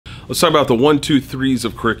Let's talk about the 1, 2, 3s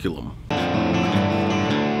of curriculum.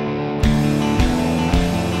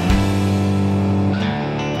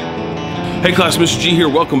 Hey class, Mr. G here.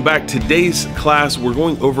 Welcome back. Today's class, we're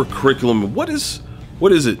going over curriculum. What is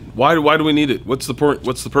it? Why do we need it? What's the point?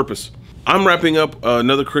 What's the purpose? I'm wrapping up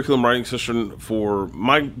another curriculum writing session for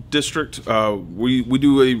my district. We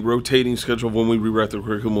do a rotating schedule when we rewrite the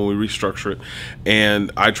curriculum, when we restructure it,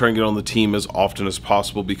 and I try and get on the team as often as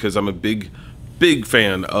possible because I'm a big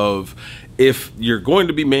fan of, if you're going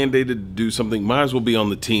to be mandated to do something, might as well be on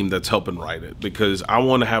the team that's helping write it, because I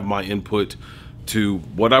want to have my input to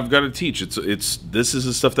what I've got to teach. This is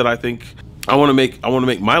the stuff that I think I want to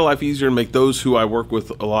make my life easier and make those who I work with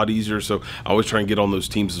a lot easier. So I always try and get on those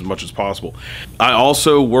teams as much as possible. I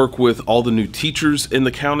also work with all the new teachers in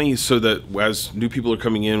the county, so that as new people are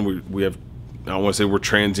coming in, we have, I don't want to say we're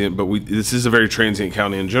transient, but this is a very transient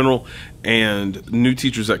county in general, and new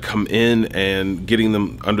teachers that come in and getting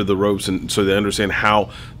them under the ropes, and so they understand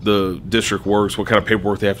how the district works, what kind of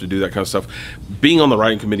paperwork they have to do, that kind of stuff. Being on the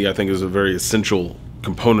writing committee, I think, is a very essential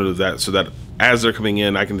component of that, so that as they're coming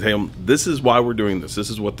in, I can tell them, this is why we're doing this.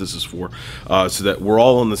 This is what this is for, so that we're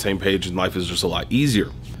all on the same page and life is just a lot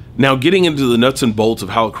easier. Now, getting into the nuts and bolts of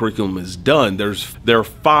how a curriculum is done, there are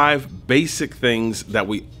 5 basic things that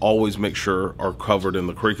we always make sure are covered in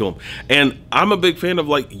the curriculum. And I'm a big fan of,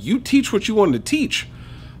 like, you teach what you want to teach,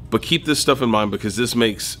 but keep this stuff in mind, because this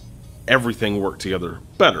makes everything work together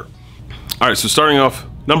better. All right, so starting off,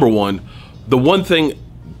 number 1, the one thing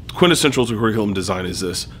quintessential to curriculum design is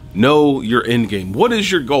this: know your end game. What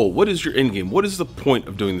is your goal? What is your end game? What is the point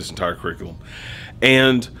of doing this entire curriculum?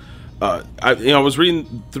 And I was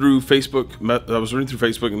reading through Facebook.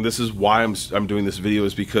 And this is why I'm doing this video,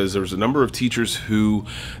 is because there's a number of teachers who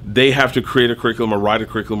they have to create a curriculum or write a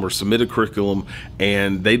curriculum or submit a curriculum,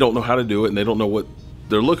 and they don't know how to do it, and they don't know what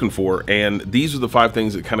they're looking for. And these are the 5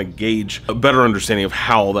 things that kind of gauge a better understanding of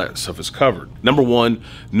how all that stuff is covered. Number 1,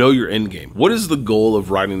 know your end game. What is the goal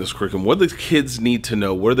of writing this curriculum? What do the kids need to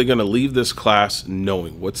know? What are they going to leave this class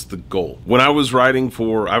knowing? What's the goal? When I was writing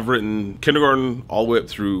I've written kindergarten all the way up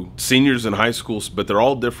through seniors in high schools, but they're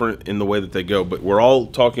all different in the way that they go. But we're all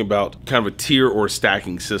talking about kind of a tier or a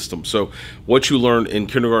stacking system. So what you learn in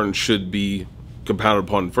kindergarten should be compounded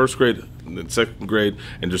upon in 1st grade, and then 2nd grade,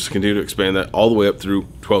 and just continue to expand that all the way up through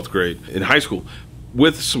 12th grade in high school,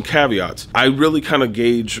 with some caveats. I really kind of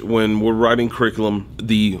gauge, when we're writing curriculum,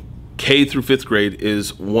 the K through 5th grade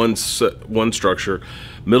is one structure,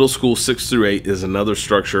 middle school 6 through 8 is another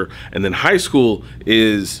structure, and then high school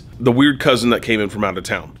is the weird cousin that came in from out of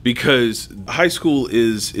town. Because high school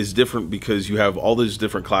is different, because you have all these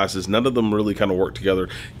different classes. None of them really kind of work together.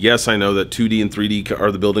 Yes, I know that 2D and 3D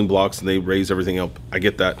are the building blocks and they raise everything up. I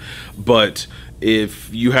get that. But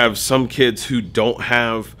if you have some kids who don't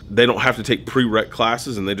have to take prereq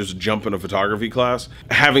classes and they just jump in a photography class,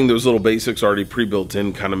 having those little basics already pre-built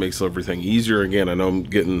in kind of makes everything easier. Again, I know I'm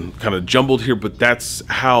getting kind of jumbled here, but that's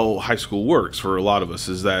how high school works for a lot of us,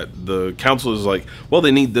 is that the council is like, well,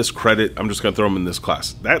 they need this credit, I'm just going to throw them in this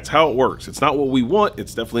class. That's how it works. It's not what we want.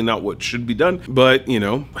 It's definitely not what should be done. But, you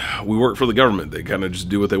know, we work for the government. They kind of just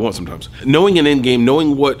do what they want sometimes. Knowing an end game,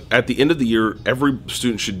 knowing what at the end of the year, every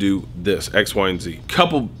student should do this, X, Y, and Z.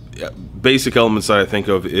 Couple basic elements that I think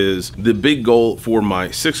of is the big goal for my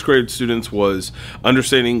 6th grade students was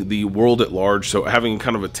understanding the world at large. So having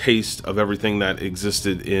kind of a taste of everything that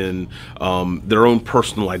existed in their own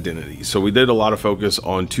personal identity. So we did a lot of focus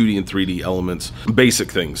on 2D and 3D elements,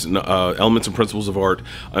 basic things, elements and principles of art,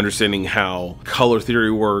 understanding how color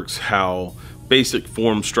theory works, how basic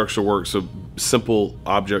form structure works, so simple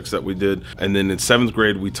objects that we did. And then in 7th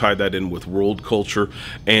grade, we tied that in with world culture,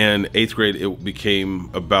 and 8th grade, it became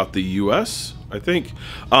about the US, I think.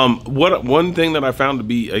 One thing that I found to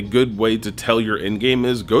be a good way to tell your end game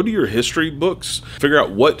is go to your history books, figure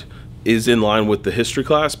out what is in line with the history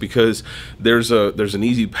class, because there's an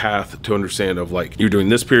easy path to understand of, like, you're doing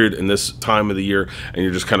this period and this time of the year and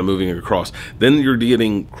you're just kind of moving it across. Then you're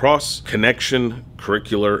getting cross connection,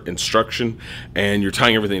 curricular instruction, and you're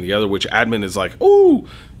tying everything together, which admin is like, oh,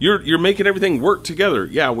 you're making everything work together.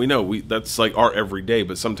 Yeah, we know, that's like our everyday,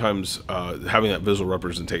 but sometimes having that visual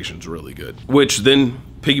representation is really good, which then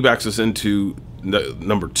piggybacks us into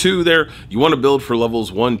number 2 there. You want to build for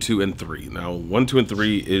levels 1, 2, and 3. Now, 1, 2, and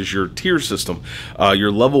 3 is your tier system.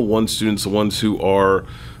 Your level 1 students, the ones who are,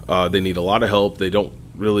 they need a lot of help. They're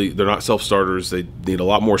not self-starters. They need a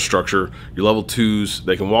lot more structure. Your level 2s,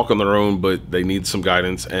 they can walk on their own, but they need some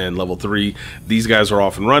guidance. And level 3, these guys are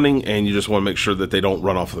off and running, and you just want to make sure that they don't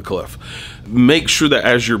run off the cliff. Make sure that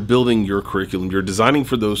as you're building your curriculum, you're designing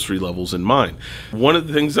for those 3 levels in mind. One of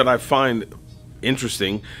the things that I find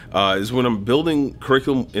interesting is when I'm building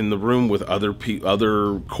curriculum in the room with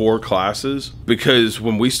other core classes, because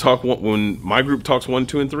when when my group talks 1,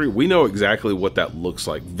 2, and 3, we know exactly what that looks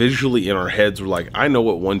like visually in our heads. We're like, I know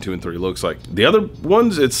what 1, 2, and 3 looks like. The other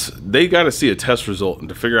ones, they got to see a test result and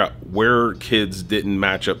to figure out where kids didn't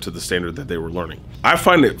match up to the standard that they were learning. I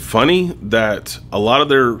find it funny that a lot of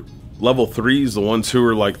their level 3s, the ones who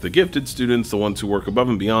are like the gifted students, the ones who work above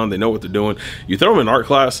and beyond, they know what they're doing. You throw them in art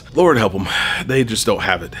class, Lord help them, they just don't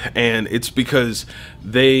have it. And it's because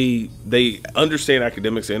they understand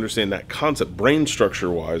academics, they understand that concept, brain structure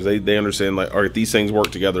wise, they understand like, all right, these things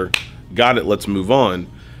work together, got it, let's move on.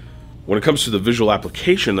 When it comes to the visual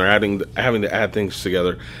application, they're having to add things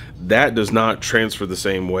together. That does not transfer the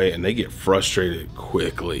same way, and they get frustrated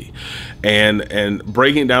quickly. And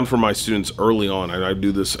breaking it down for my students early on, and I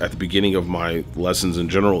do this at the beginning of my lessons in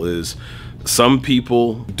general, is some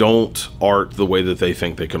people don't art the way that they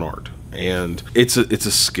think they can art. And it's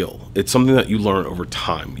a skill. It's something that you learn over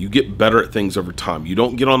time. You get better at things over time. You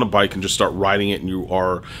don't get on a bike and just start riding it and you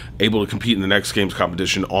are able to compete in the next games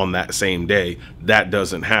competition on that same day. That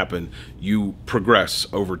doesn't happen. You progress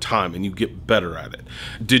over time and you get better at it.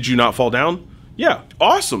 Did you not fall down? Yeah,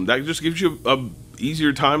 awesome. That just gives you a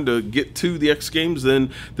easier time to get to the X Games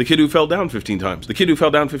than the kid who fell down 15 times. The kid who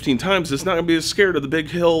fell down 15 times is not going to be as scared of the big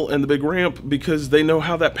hill and the big ramp because they know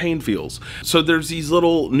how that pain feels. So there's these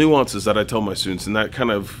little nuances that I tell my students, and that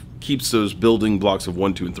kind of keeps those building blocks of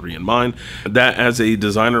 1, 2, and 3 in mind. That as a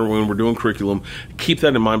designer, when we're doing curriculum, keep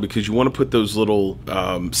that in mind because you want to put those little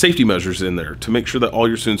safety measures in there to make sure that all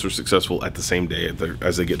your students are successful at the same day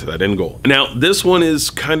as they get to that end goal. Now, this one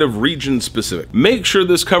is kind of region specific. Make sure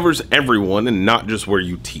this covers everyone and not just where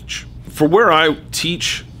you teach. For where I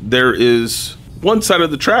teach, there is one side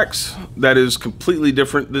of the tracks that is completely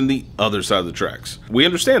different than the other side of the tracks. We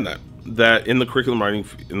understand that in the curriculum writing,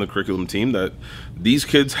 in the curriculum team, that these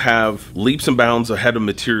kids have leaps and bounds ahead of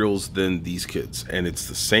materials than these kids. And it's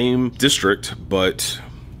the same district, but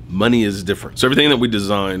money is different. So everything that we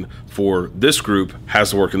design for this group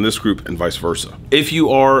has to work in this group and vice versa. If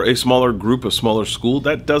you are a smaller group, a smaller school,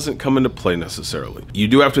 that doesn't come into play necessarily. You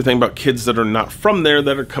do have to think about kids that are not from there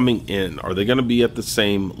that are coming in. Are they going to be at the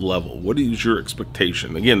same level? What is your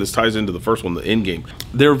expectation? Again, this ties into the first one, the end game.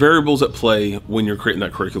 There are variables at play when you're creating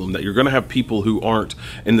that curriculum, that you're going to have people who aren't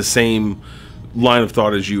in the same line of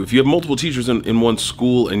thought as you. If you have multiple teachers in one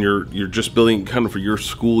school and you're just building kind of for your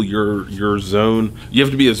school, your zone, you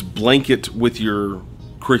have to be as blanket with your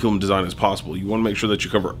curriculum design as possible. You want to make sure that you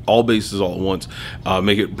cover all bases all at once,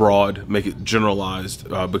 make it broad, make it generalized,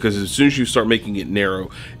 because as soon as you start making it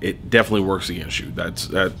narrow, it definitely works against you.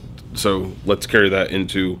 So let's carry that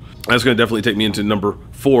into, that's going to definitely take me into number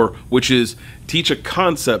 4, which is teach a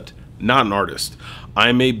concept, not an artist.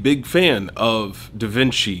 I'm a big fan of Da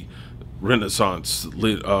Vinci, Renaissance,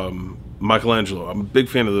 Michelangelo. I'm a big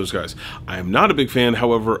fan of those guys. I am not a big fan,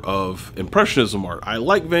 however, of Impressionism art. I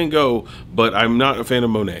like Van Gogh, but I'm not a fan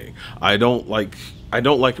of Monet. I don't like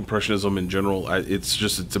Impressionism in general.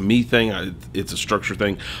 It's a me thing. It's a structure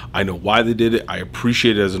thing. I know why they did it. I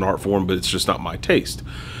appreciate it as an art form, but it's just not my taste.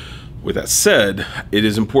 With that said, it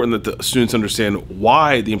is important that the students understand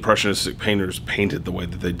why the Impressionistic painters painted the way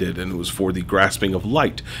that they did, and it was for the grasping of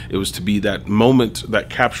light. It was to be that moment, that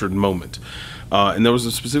captured moment. And there was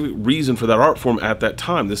a specific reason for that art form at that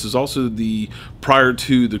time. This is also prior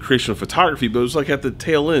to the creation of photography, but it was like at the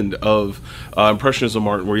tail end of Impressionism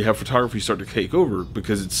art, where you have photography start to take over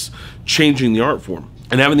because it's changing the art form.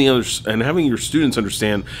 And having your students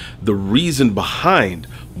understand the reason behind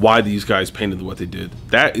why these guys painted what they did,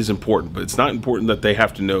 that is important. But it's not important that they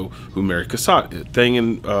have to know who Mary Cassatt is. Thing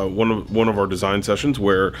in one of our design sessions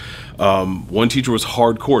where one teacher was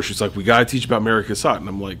hardcore. She's like, "We got to teach about Mary Cassatt," and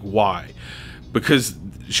I'm like, "Why?" Because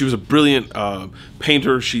she was a brilliant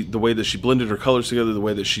painter. The way that she blended her colors together, the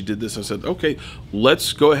way that she did this, I said, okay,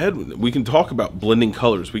 let's go ahead. We can talk about blending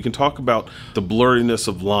colors. We can talk about the blurriness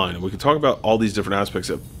of line. And we can talk about all these different aspects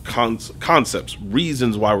of concepts,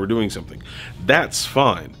 reasons why we're doing something. That's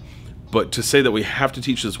fine. But to say that we have to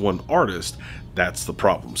teach this one artist, that's the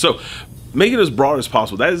problem. So make it as broad as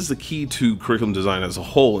possible. That is the key to curriculum design as a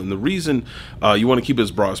whole. And the reason you want to keep it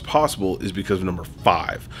as broad as possible is because of number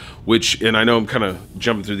 5, which, and I know I'm kind of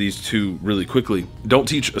jumping through these two really quickly. Don't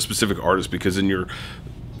teach a specific artist, because then you're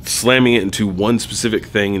slamming it into one specific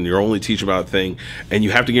thing and you're only teaching about a thing, and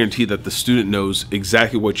you have to guarantee that the student knows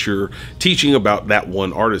exactly what you're teaching about that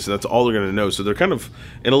one artist, and that's all they're going to know. So they're kind of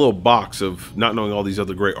in a little box of not knowing all these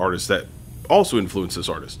other great artists that also influence this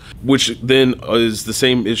artist, which then is the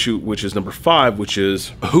same issue, which is number 5, which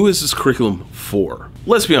is who is this curriculum for?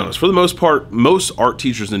 Let's be honest, for the most part, most art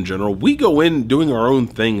teachers in general, we go in doing our own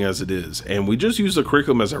thing as it is, and we just use the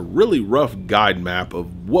curriculum as a really rough guide map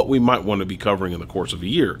of what we might want to be covering in the course of a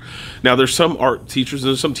year. Now, there's some art teachers, and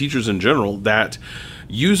there's some teachers in general that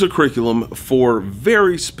use a curriculum for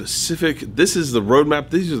very specific, this is the roadmap,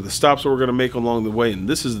 these are the stops that we're going to make along the way, and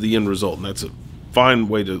this is the end result, and that's a fine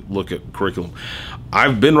way to look at curriculum.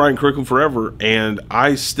 I've been writing curriculum forever, and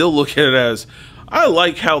I still look at it as, I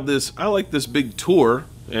like this big tour,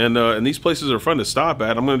 and these places are fun to stop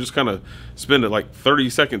at. I'm going to just kind of spend it like 30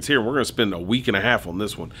 seconds here, and we're going to spend a week and a half on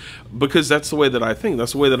this one, because that's the way that I think.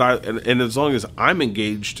 That's the way that and as long as I'm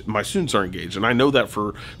engaged, my students are engaged, and I know that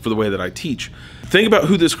for the way that I teach. Think about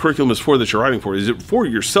who this curriculum is for that you're writing for. Is it for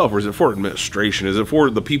yourself, or is it for administration? Is it for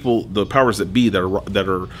the people, the powers that be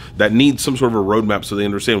that need some sort of a roadmap so they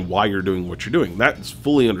understand why you're doing what you're doing? That's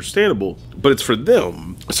fully understandable, but it's for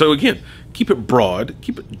them. So again, keep it broad,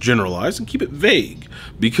 keep it generalized, and keep it vague,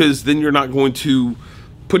 because then you're not going to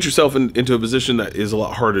put yourself into a position that is a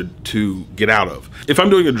lot harder to get out of. If I'm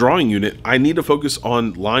doing a drawing unit, I need to focus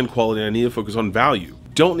on line quality, I need to focus on value.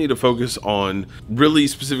 Don't need to focus on really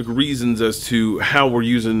specific reasons as to how we're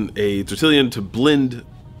using a tortillon to blend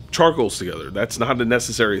charcoals together. That's not a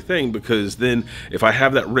necessary thing, because then if I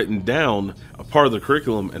have that written down, a part of the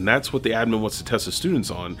curriculum, and that's what the admin wants to test the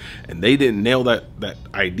students on, and they didn't nail that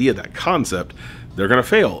idea, that concept, they're going to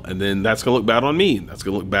fail, and then that's going to look bad on me. That's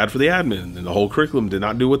going to look bad for the admin, and the whole curriculum did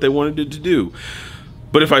not do what they wanted it to do.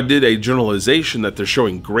 But if I did a generalization that they're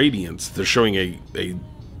showing gradients, they're showing a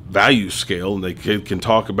value scale, and they can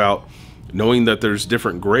talk about knowing that there's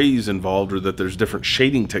different grays involved, or that there's different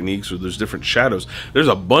shading techniques, or there's different shadows. There's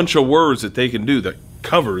a bunch of words that they can do that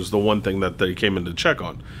covers the one thing that they came in to check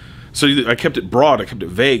on. So I kept it broad, I kept it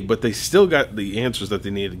vague, but they still got the answers that they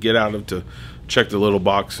needed to get out of to check the little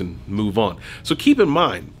box and move on. So keep in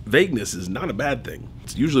mind, vagueness is not a bad thing.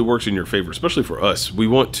 It usually works in your favor, especially for us. We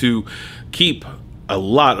want to keep a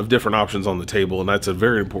lot of different options on the table, and that's a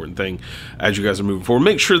very important thing as you guys are moving forward.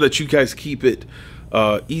 Make sure that you guys keep it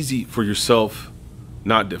easy for yourself,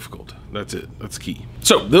 not difficult. That's it. That's key.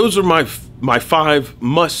 So those are my 5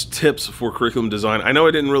 must tips for curriculum design. I know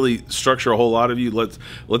I didn't really structure a whole lot of you.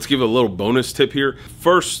 Let's give a little bonus tip here.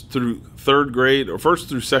 First through 3rd grade, or 1st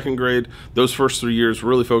through 2nd grade, those first 3 years,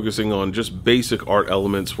 we're really focusing on just basic art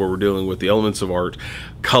elements, where we're dealing with the elements of art: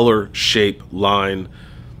 color, shape, line,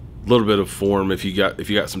 a little bit of form. If you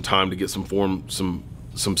got some time to get some form, some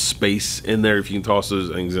space in there, if you can toss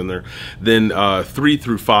those things in there. Then 3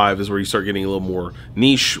 through 5 is where you start getting a little more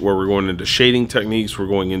niche, where we're going into shading techniques, we're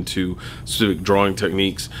going into specific drawing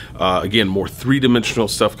techniques. Again, more 3-dimensional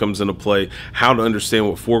stuff comes into play, how to understand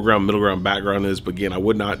what foreground, middle ground, background is. But again, I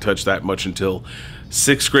would not touch that much until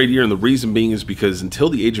 6th grade year, and the reason being is because until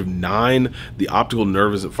the age of 9, the optical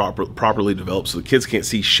nerve isn't properly developed, so the kids can't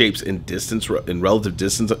see shapes in distance, in relative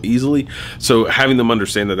distance easily. So having them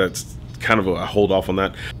understand that, that's kind of a hold off on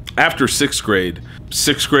that. After 6th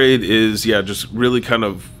grade is, yeah, just really kind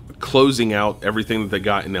of closing out everything that they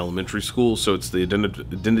got in elementary school. So it's the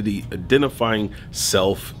identifying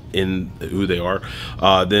self in who they are.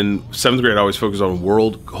 Then 7th grade, I always focus on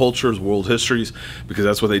world cultures, world histories, because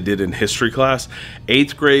that's what they did in history class.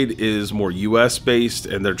 8th grade is more US based,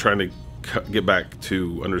 and they're trying to get back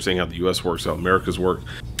to understanding how the US works, how America's work.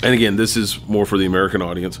 And again, this is more for the American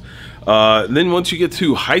audience. Then once you get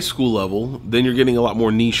to high school level, then you're getting a lot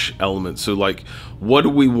more niche elements. So like, what do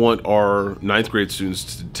we want our 9th grade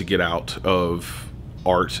students to get out of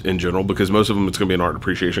art in general? Because most of them, it's going to be an art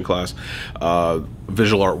appreciation class,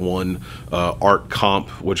 visual art 1, art comp,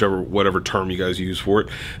 whatever term you guys use for it.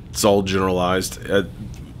 It's all generalized.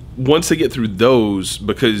 Once they get through those,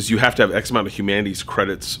 because you have to have X amount of humanities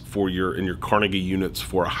credits for in your Carnegie units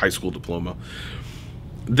for a high school diploma.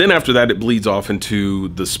 Then after that, it bleeds off into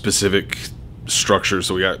the specific structure.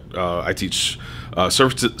 So we got, I teach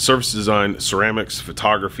surface design, ceramics,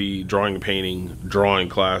 photography, drawing and painting, drawing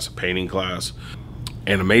class, painting class,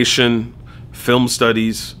 animation, film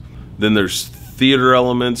studies. Then there's theater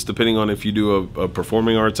elements, depending on if you do a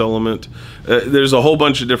performing arts element. There's a whole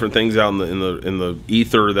bunch of different things out in the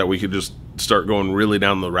ether that we could just start going really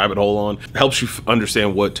down the rabbit hole on. It helps you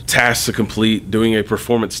understand what tasks to complete, doing a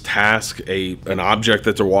performance task, an object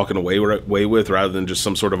that they're walking away with, rather than just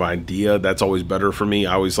some sort of idea. That's always better for me.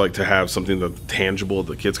 I always like to have something that's tangible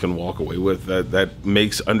that kids can walk away with. That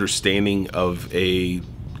makes understanding of a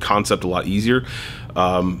concept a lot easier.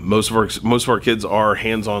 Most of our kids are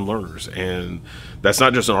hands-on learners, and that's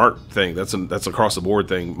not just an art thing. That's across the board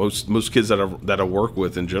thing. Most kids that I work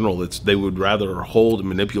with in general, they would rather hold and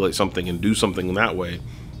manipulate something and do something in that way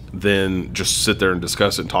than just sit there and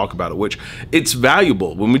discuss it and talk about it, which it's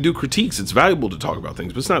valuable. When we do critiques, it's valuable to talk about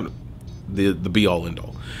things, but it's not the be all end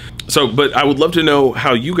all. So, but I would love to know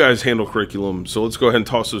how you guys handle curriculum. So let's go ahead and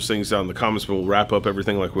toss those things down in the comments, but we'll wrap up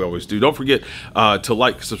everything like we always do. Don't forget to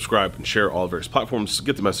like, subscribe, and share all various platforms to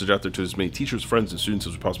get the message out there to as many teachers, friends, and students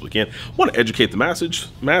as we possibly can. Want to educate the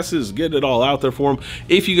masses, get it all out there for them.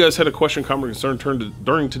 If you guys had a question, comment, or concern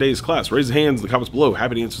during today's class, raise the hands in the comments below.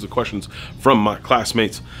 Happy to answer the questions from my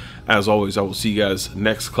classmates. As always, I will see you guys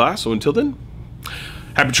next class. So until then,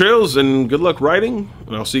 happy trails and good luck writing,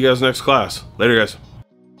 and I'll see you guys next class. Later, guys.